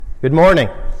Good morning.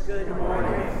 Good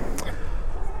morning.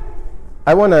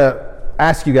 I want to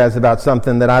ask you guys about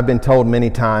something that I've been told many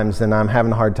times and I'm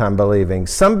having a hard time believing.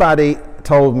 Somebody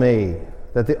told me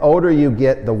that the older you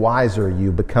get, the wiser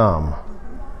you become.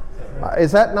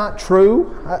 Is that not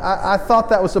true? I thought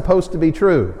that was supposed to be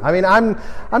true. I mean, I'm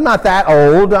not that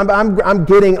old. I'm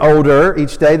getting older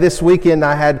each day. This weekend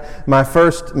I had my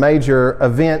first major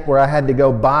event where I had to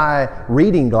go buy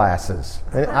reading glasses.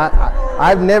 And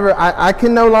I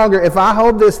can no longer, if I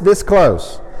hold this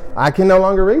close, I can no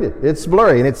longer read it. It's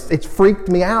blurry, and it's freaked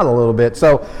me out a little bit.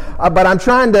 So, but I'm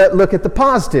trying to look at the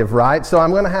positive, right? So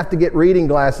I'm going to have to get reading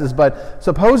glasses, but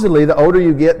supposedly the older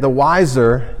you get, the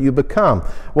wiser you become.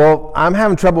 Well, I'm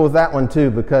having trouble with that one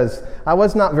too, because I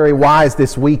was not very wise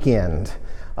this weekend,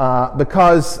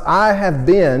 because I have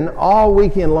been all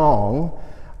weekend long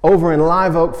over in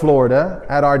Live Oak, Florida,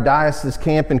 at our diocese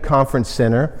camp and conference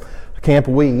center, Camp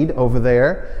Weed over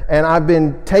there, and I've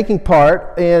been taking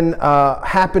part in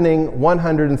Happening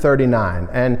 139.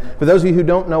 And for those of you who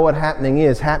don't know what Happening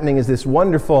is this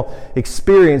wonderful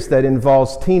experience that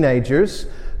involves teenagers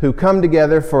who come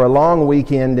together for a long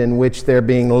weekend in which they're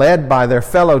being led by their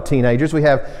fellow teenagers. We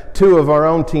have two of our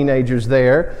own teenagers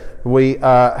there. We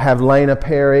have Lena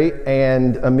Perry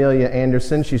and Amelia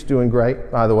Anderson. She's doing great,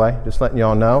 by the way, just letting you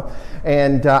all know.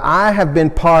 And I have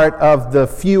been part of the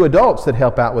few adults that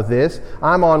help out with this.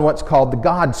 I'm on what's called the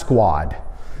God Squad.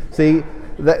 See,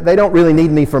 they don't really need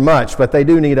me for much, but they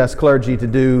do need us clergy to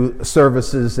do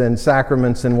services and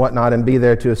sacraments and whatnot and be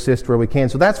there to assist where we can.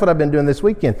 So that's what I've been doing this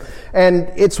weekend.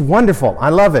 And it's wonderful. I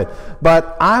love it.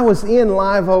 But I was in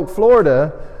Live Oak,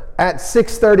 Florida at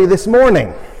 6:30 this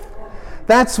morning.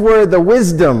 That's where the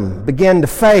wisdom began to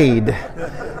fade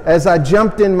as I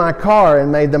jumped in my car and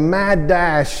made the mad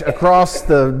dash across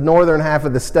the northern half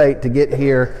of the state to get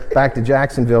here back to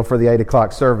Jacksonville for the 8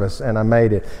 o'clock service, and I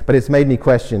made it. But it's made me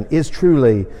question, is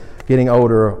truly getting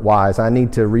older wise? I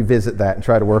need to revisit that and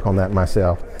try to work on that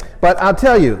myself. But I'll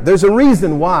tell you, there's a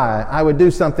reason why I would do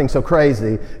something so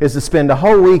crazy, is to spend a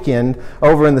whole weekend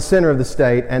over in the center of the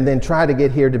state and then try to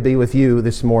get here to be with you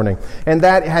this morning. And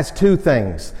that has two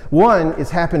things. One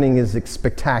is Happening is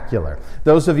spectacular.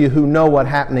 Those of you who know what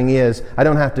Happening is, I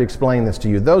don't have to explain this to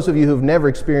you. Those of you who've never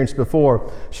experienced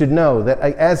before should know that,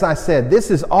 as I said, this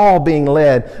is all being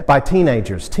led by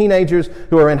teenagers. Teenagers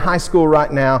who are in high school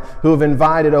right now, who have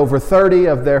invited over 30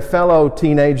 of their fellow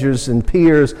teenagers and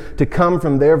peers to come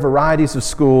from their varieties of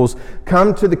schools,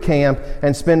 come to the camp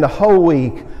and spend a whole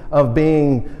week of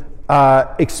being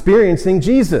experiencing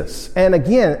Jesus. And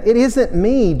again, it isn't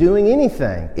me doing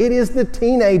anything. It is the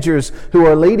teenagers who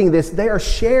are leading this. They are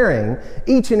sharing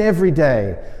each and every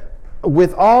day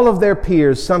with all of their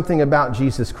peers something about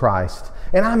Jesus Christ.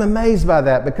 And I'm amazed by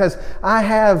that, because I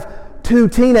have two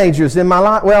teenagers in my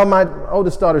life. Well, my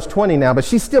oldest daughter's 20 now, but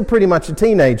she's still pretty much a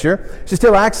teenager. She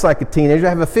still acts like a teenager. I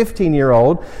have a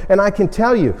 15-year-old, and I can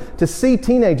tell you, to see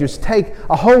teenagers take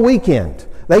a whole weekend.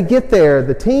 They get there,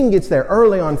 the team gets there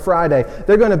early on Friday.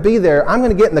 They're going to be there. I'm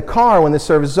going to get in the car when this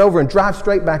service is over and drive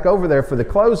straight back over there for the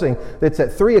closing that's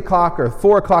at 3 o'clock or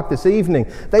 4 o'clock this evening.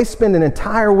 They spend an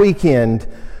entire weekend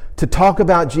to talk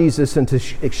about Jesus and to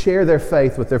share their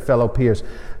faith with their fellow peers.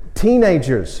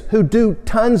 Teenagers who do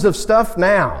tons of stuff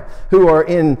now, who are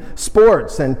in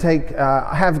sports and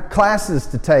have classes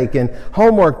to take and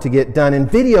homework to get done and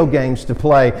video games to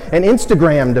play and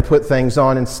Instagram to put things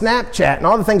on and Snapchat and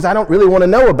all the things I don't really want to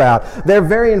know about. They're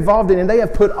very involved in, and they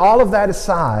have put all of that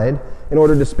aside in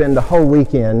order to spend a whole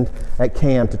weekend at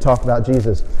camp to talk about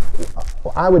Jesus.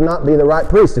 I would not be the right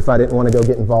priest if I didn't want to go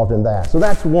get involved in that. So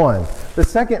that's one. The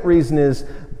second reason is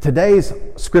today's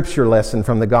scripture lesson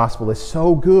from the gospel is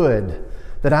so good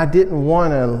that I didn't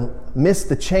want to miss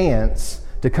the chance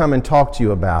to come and talk to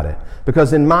you about it.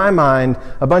 Because in my mind,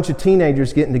 a bunch of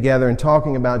teenagers getting together and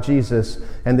talking about Jesus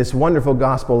and this wonderful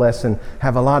gospel lesson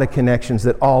have a lot of connections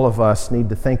that all of us need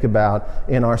to think about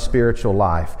in our spiritual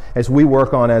life. As we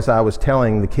work on, as I was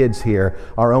telling the kids here,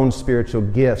 our own spiritual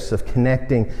gifts of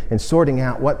connecting and sorting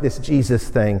out what this Jesus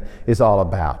thing is all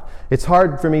about. It's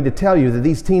hard for me to tell you that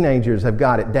these teenagers have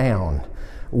got it down.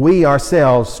 We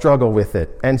ourselves struggle with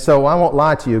it. And so I won't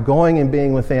lie to you, going and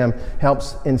being with them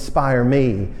helps inspire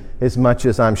me as much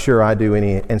as I'm sure I do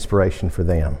any inspiration for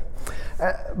them.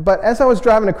 But as I was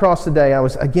driving across today, I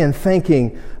was again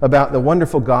thinking about the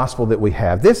wonderful gospel that we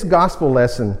have. This gospel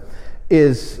lesson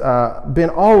is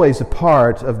been always a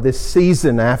part of this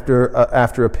season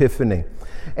after Epiphany.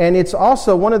 And it's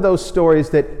also one of those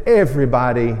stories that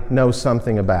everybody knows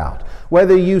something about.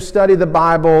 Whether you study the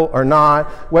Bible or not,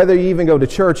 whether you even go to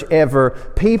church ever,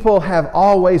 people have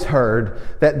always heard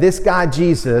that this guy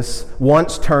Jesus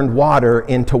once turned water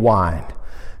into wine.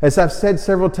 As I've said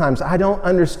several times, I don't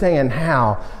understand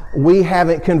how we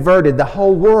haven't converted the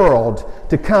whole world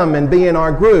to come and be in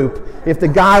our group if the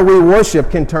guy we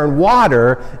worship can turn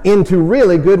water into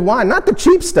really good wine. Not the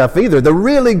cheap stuff either, the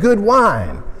really good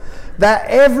wine. That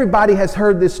everybody has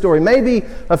heard this story. Maybe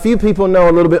a few people know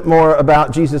a little bit more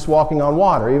about Jesus walking on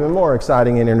water, even more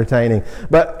exciting and entertaining.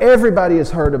 But everybody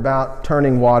has heard about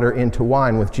turning water into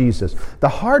wine with Jesus. The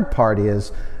hard part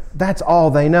is that's all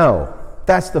they know.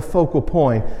 That's the focal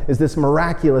point, is this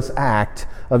miraculous act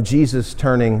of Jesus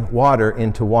turning water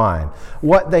into wine.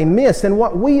 What they miss, and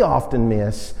what we often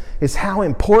miss, is how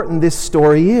important this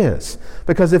story is.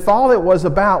 Because if all it was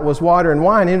about was water and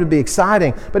wine, it would be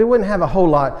exciting, but it wouldn't have a whole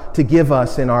lot to give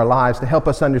us in our lives to help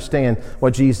us understand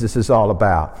what Jesus is all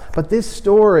about. But this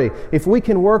story, if we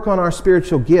can work on our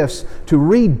spiritual gifts to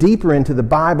read deeper into the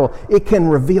Bible, it can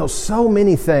reveal so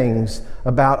many things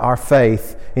about our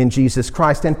faith in Jesus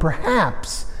Christ. And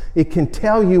perhaps it can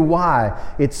tell you why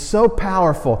it's so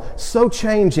powerful, so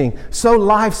changing, so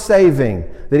life-saving,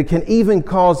 that it can even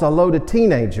cause a load of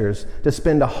teenagers to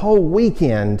spend a whole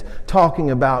weekend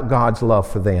talking about God's love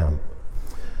for them.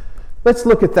 Let's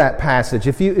look at that passage.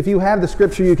 If you have the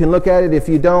scripture, you can look at it. If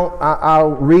you don't,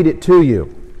 I'll read it to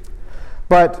you.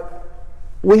 But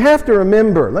we have to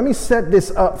remember, let me set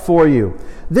this up for you.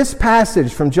 This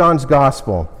passage from John's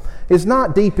Gospel is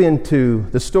not deep into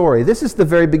the story. This is the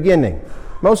very beginning.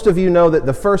 Most of you know that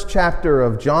the first chapter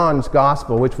of John's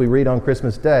Gospel, which we read on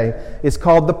Christmas Day, is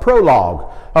called the prologue.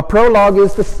 A prologue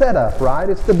is the setup, right?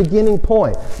 It's the beginning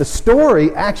point. The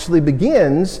story actually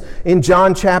begins in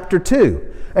John chapter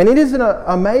 2. And it isn't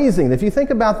amazing. If you think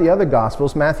about the other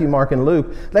Gospels, Matthew, Mark, and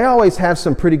Luke, they always have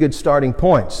some pretty good starting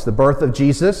points. The birth of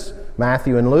Jesus,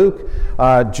 Matthew and Luke.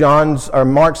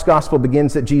 Mark's Gospel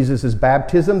begins at Jesus'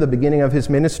 baptism, the beginning of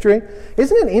his ministry.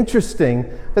 Isn't it interesting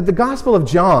that the Gospel of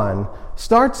John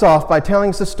starts off by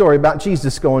telling us a story about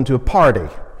Jesus going to a party?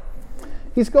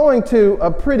 He's going to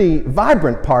a pretty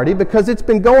vibrant party because it's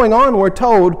been going on, we're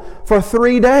told, for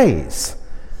 3 days.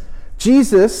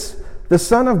 Jesus, the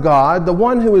Son of God, the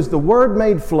one who is the Word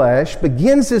made flesh,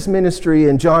 begins his ministry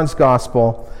in John's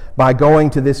Gospel by going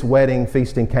to this wedding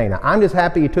feast in Cana. I'm just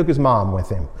happy he took his mom with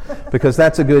him, because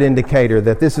that's a good indicator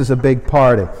that this is a big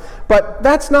party. But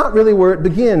that's not really where it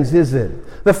begins, is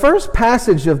it? The first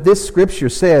passage of this scripture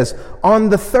says, on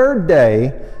the third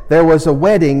day, there was a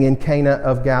wedding in Cana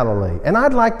of Galilee. And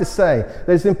I'd like to say that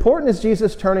as important as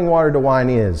Jesus turning water to wine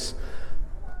is,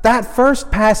 that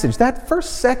first passage, that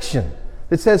first section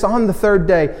that says on the third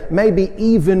day may be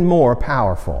even more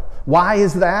powerful. Why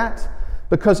is that?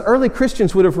 Because early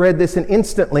Christians would have read this and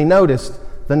instantly noticed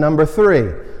the number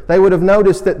 3. They would have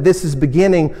noticed that this is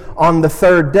beginning on the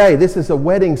third day. This is a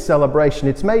wedding celebration.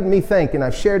 It's made me think, and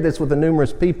I've shared this with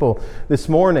numerous people this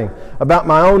morning, about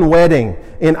my own wedding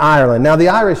in Ireland. Now, the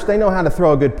Irish, they know how to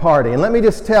throw a good party. And let me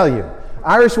just tell you,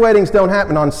 Irish weddings don't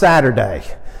happen on Saturday.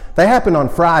 They happen on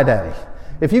Friday.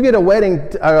 If you get a wedding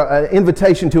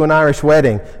invitation to an Irish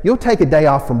wedding, you'll take a day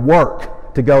off from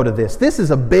work to go to this. This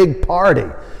is a big party.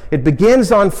 It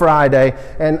begins on Friday,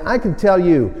 and I can tell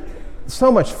you,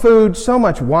 so much food, so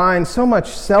much wine, so much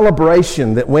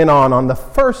celebration that went on the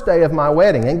first day of my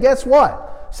wedding. And guess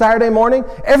what? Saturday morning,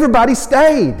 everybody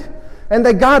stayed. And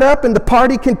they got up and the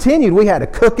party continued. We had a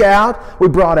cookout. We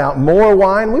brought out more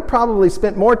wine. We probably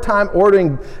spent more time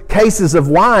ordering cases of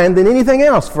wine than anything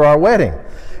else for our wedding.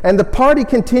 And the party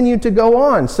continued to go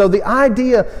on. So the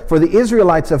idea for the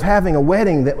Israelites of having a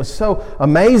wedding that was so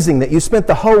amazing that you spent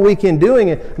the whole weekend doing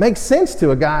it makes sense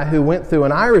to a guy who went through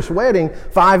an Irish wedding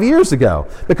 5 years ago,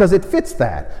 because it fits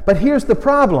that. But here's the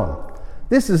problem.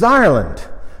 This is Ireland.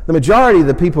 The majority of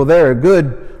the people there are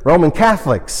good Roman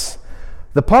Catholics.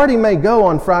 The party may go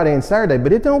on Friday and Saturday,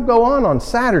 but it don't go on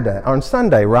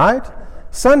Sunday, right?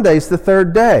 Sunday's the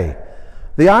third day.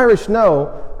 The Irish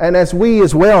know, and as we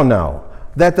as well know,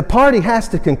 that the party has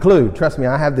to conclude. Trust me,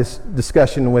 I have this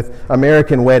discussion with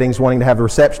American weddings wanting to have a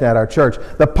reception at our church.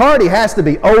 The party has to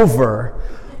be over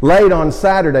late on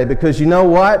Saturday, because you know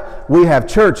what? We have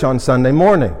church on Sunday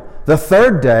morning. The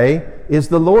third day is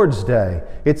the Lord's Day.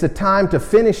 It's a time to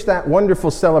finish that wonderful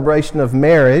celebration of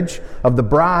marriage, of the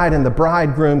bride and the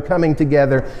bridegroom coming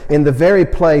together in the very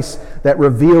place that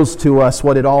reveals to us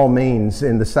what it all means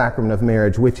in the sacrament of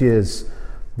marriage, which is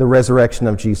the resurrection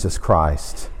of Jesus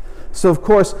Christ. So, of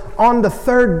course, on the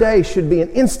third day should be an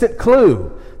instant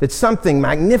clue that something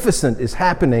magnificent is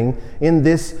happening in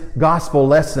this gospel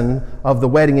lesson of the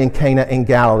wedding in Cana in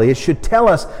Galilee. It should tell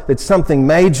us that something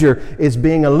major is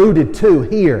being alluded to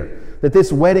here, that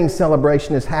this wedding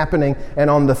celebration is happening, and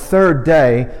on the third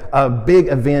day, a big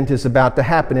event is about to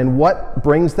happen. And what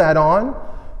brings that on?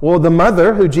 Well, the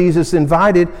mother who Jesus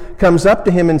invited comes up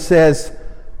to him and says,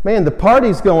 man, the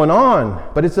party's going on,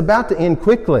 but it's about to end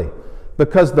quickly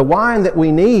because the wine that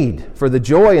we need for the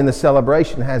joy and the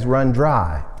celebration has run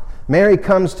dry. Mary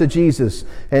comes to Jesus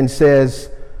and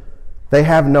says, they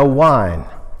have no wine.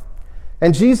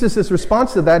 And Jesus'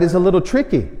 response to that is a little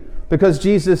tricky because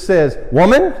Jesus says,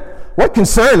 woman, what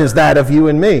concern is that of you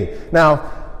and me?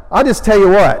 Now, I'll just tell you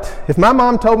what, if my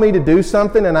mom told me to do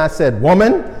something and I said,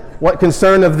 woman, what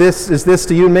concern of this is this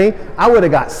to you and me? I would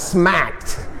have got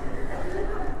smacked.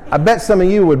 I bet some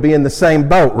of you would be in the same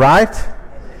boat, right?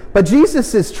 But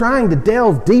Jesus is trying to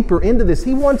delve deeper into this.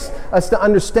 He wants us to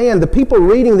understand. The people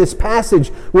reading this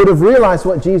passage would have realized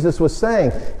what Jesus was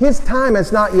saying. His time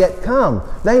has not yet come.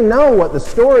 They know what the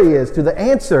story is to the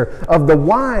answer of the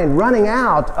wine running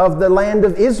out of the land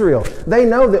of Israel. They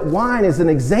know that wine is an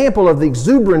example of the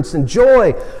exuberance and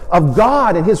joy of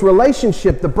God and His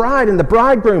relationship, the bride and the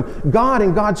bridegroom, God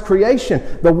and God's creation.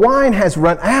 The wine has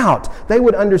run out. They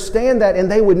would understand that, and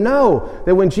they would know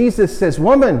that when Jesus says,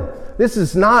 woman, this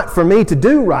is not for me to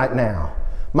do right now.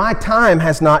 My time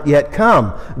has not yet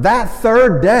come. That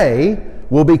third day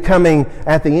will be coming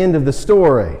at the end of the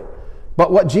story.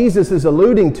 But what Jesus is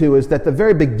alluding to is that the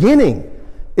very beginning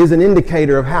is an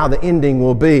indicator of how the ending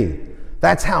will be.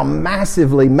 That's how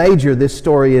massively major this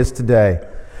story is today.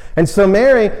 And so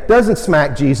Mary doesn't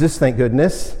smack Jesus, thank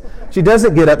goodness. She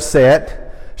doesn't get upset.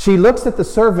 She looks at the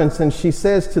servants and she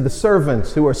says to the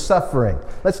servants who are suffering,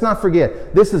 let's not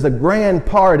forget, this is a grand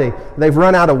party. They've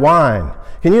run out of wine.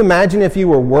 Can you imagine if you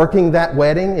were working that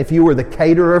wedding, if you were the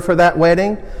caterer for that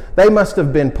wedding? They must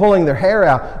have been pulling their hair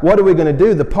out. What are we going to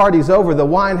do? The party's over. The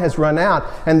wine has run out.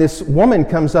 And this woman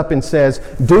comes up and says,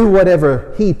 do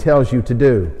whatever he tells you to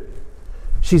do.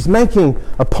 She's making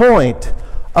a point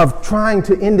of trying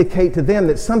to indicate to them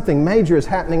that something major is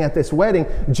happening at this wedding,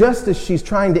 just as she's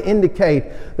trying to indicate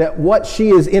that what she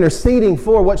is interceding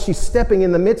for, what she's stepping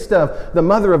in the midst of, the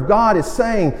Mother of God is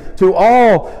saying to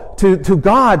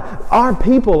God, our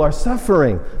people are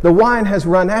suffering. The wine has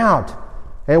run out.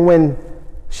 And when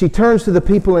she turns to the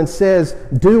people and says,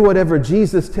 do whatever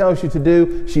Jesus tells you to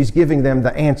do, she's giving them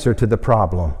the answer to the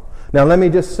problem. Now, let me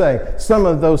just say, some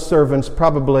of those servants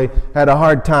probably had a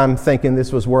hard time thinking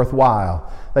this was worthwhile.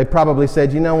 They probably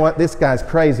said, you know what, this guy's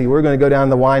crazy. We're going to go down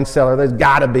the wine cellar. There's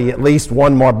got to be at least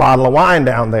one more bottle of wine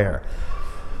down there.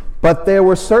 But there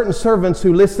were certain servants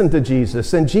who listened to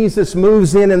Jesus, and Jesus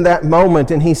moves in that moment,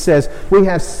 and he says, we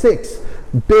have 6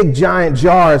 big giant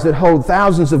jars that hold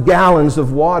thousands of gallons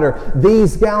of water.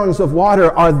 These gallons of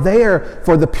water are there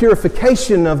for the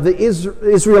purification of the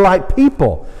Israelite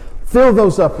people. Fill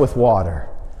those up with water,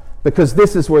 because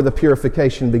this is where the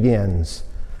purification begins.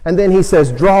 And then he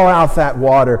says, draw out that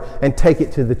water and take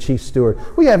it to the chief steward.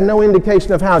 We have no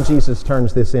indication of how Jesus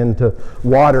turns this into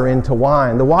water into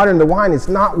wine. The water and the wine is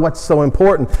not what's so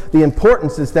important. The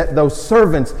importance is that those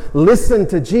servants listen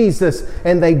to Jesus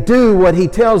and they do what he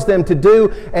tells them to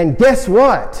do. And guess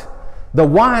what? The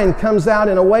wine comes out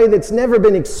in a way that's never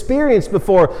been experienced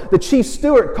before. The chief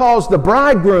steward calls the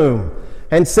bridegroom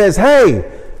and says,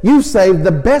 hey, you saved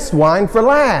the best wine for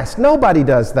last. Nobody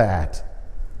does that.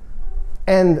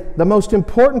 And the most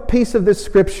important piece of this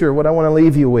scripture, what I want to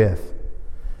leave you with,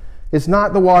 is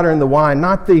not the water and the wine,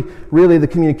 not the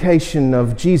communication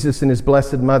of Jesus and his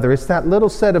blessed mother. It's that little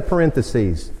set of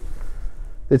parentheses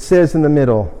that says in the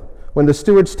middle, when the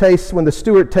steward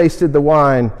tasted the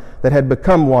wine that had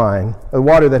become wine, the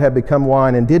water that had become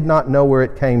wine, and did not know where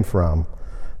it came from,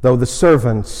 though the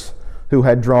servants who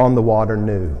had drawn the water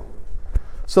knew.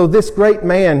 So this great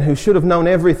man who should have known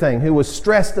everything, who was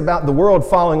stressed about the world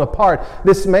falling apart,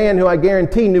 this man who I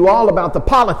guarantee knew all about the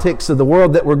politics of the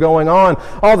world that were going on,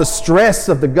 all the stress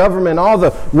of the government, all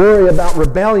the worry about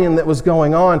rebellion that was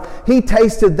going on, he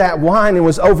tasted that wine and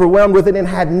was overwhelmed with it and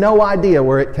had no idea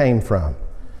where it came from.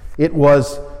 It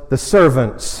was the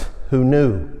servants who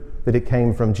knew that it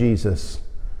came from Jesus.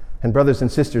 And brothers and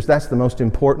sisters, that's the most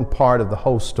important part of the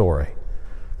whole story.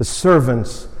 The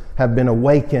servants have been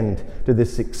awakened to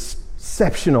this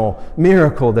exceptional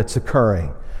miracle that's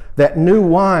occurring. That new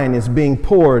wine is being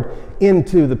poured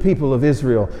into the people of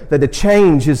Israel, that a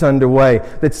change is underway,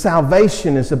 that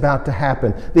salvation is about to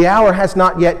happen. The hour has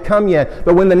not yet come yet,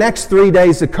 but when the next 3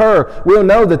 days occur, we'll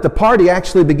know that the party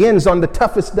actually begins on the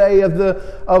toughest day of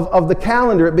the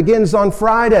calendar. It begins on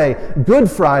Friday, Good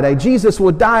Friday. Jesus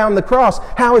will die on the cross.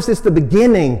 How is this the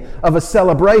beginning of a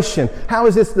celebration? How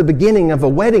is this the beginning of a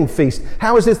wedding feast?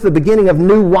 How is this the beginning of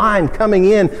new wine coming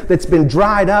in that's been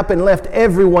dried up and left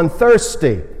everyone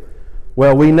thirsty?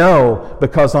 Well, we know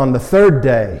because on the third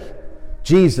day,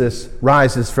 Jesus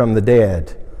rises from the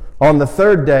dead. On the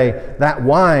third day, that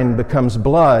wine becomes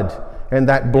blood, and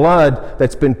that blood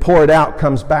that's been poured out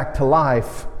comes back to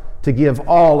life to give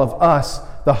all of us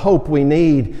the hope we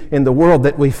need in the world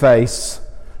that we face,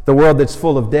 the world that's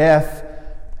full of death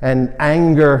and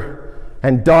anger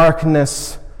and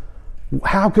darkness.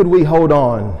 How could we hold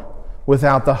on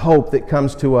without the hope that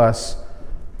comes to us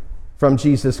from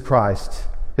Jesus Christ?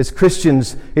 As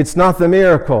Christians, it's not the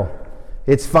miracle,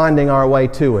 it's finding our way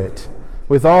to it.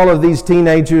 With all of these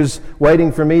teenagers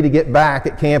waiting for me to get back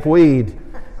at Camp Weed,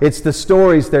 it's the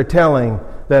stories they're telling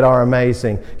that are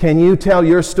amazing. Can you tell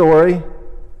your story?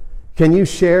 Can you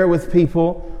share with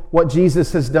people what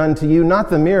Jesus has done to you? Not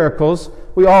the miracles.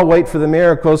 We all wait for the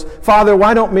miracles. Father,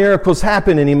 why don't miracles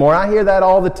happen anymore? I hear that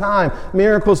all the time.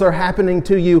 Miracles are happening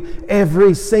to you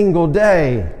every single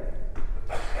day.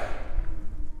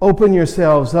 Open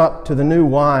yourselves up to the new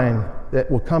wine that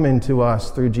will come into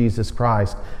us through Jesus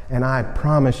Christ. And I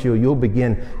promise you, you'll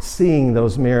begin seeing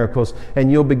those miracles,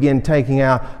 and you'll begin taking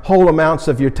out whole amounts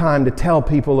of your time to tell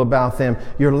people about them.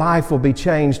 Your life will be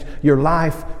changed. Your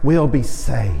life will be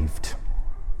saved.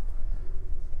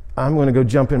 I'm going to go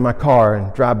jump in my car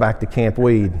and drive back to Camp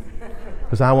Weed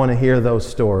because I want to hear those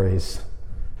stories.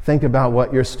 Think about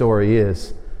what your story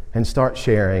is and start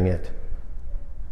sharing it.